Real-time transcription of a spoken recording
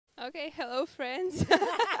Okay, hello friends.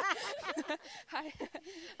 Hi.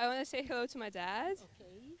 I want to say hello to my dad.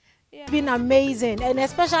 Yeah. Been amazing, and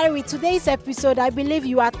especially with today's episode, I believe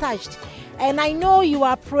you are touched, and I know you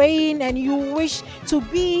are praying and you wish to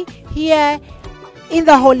be here in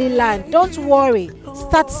the Holy Land. Don't worry,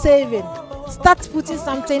 start saving, start putting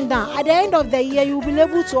something down. At the end of the year, you will be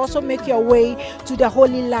able to also make your way to the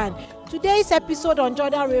Holy Land. Today's episode on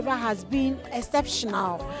Jordan River has been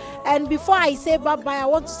exceptional. And before I say bye-bye, I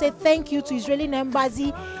want to say thank you to Israeli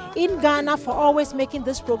Embassy in Ghana for always making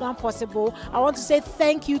this program possible. I want to say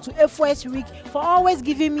thank you to FOS Week for always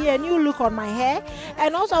giving me a new look on my hair.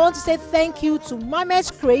 And also I want to say thank you to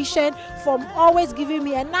Mamet's Creation for always giving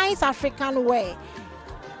me a nice African wear.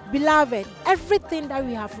 Beloved, everything that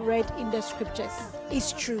we have read in the scriptures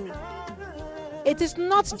is true. It is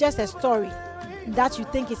not just a story that you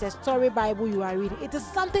think is a story Bible you are reading. It is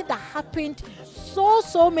something that happened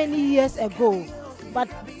so many years ago, but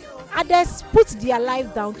others put their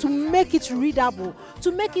life down to make it readable,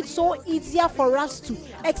 to make it so easier for us to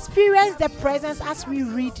experience the presence as we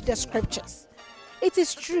read the scriptures. It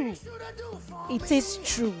is true. It is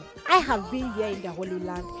true. I have been here in the Holy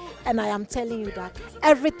Land, and I am telling you that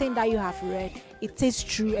everything that you have read, it is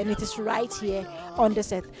true, and it is right here on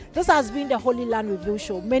this earth. This has been the Holy Land Review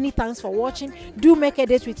Show. Many thanks for watching. Do make a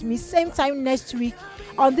date with me same time next week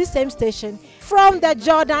on this same station from the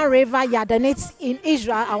Jordan River Yardenite in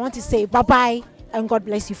Israel. I want to say bye-bye and God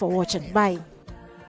bless you for watching. Bye.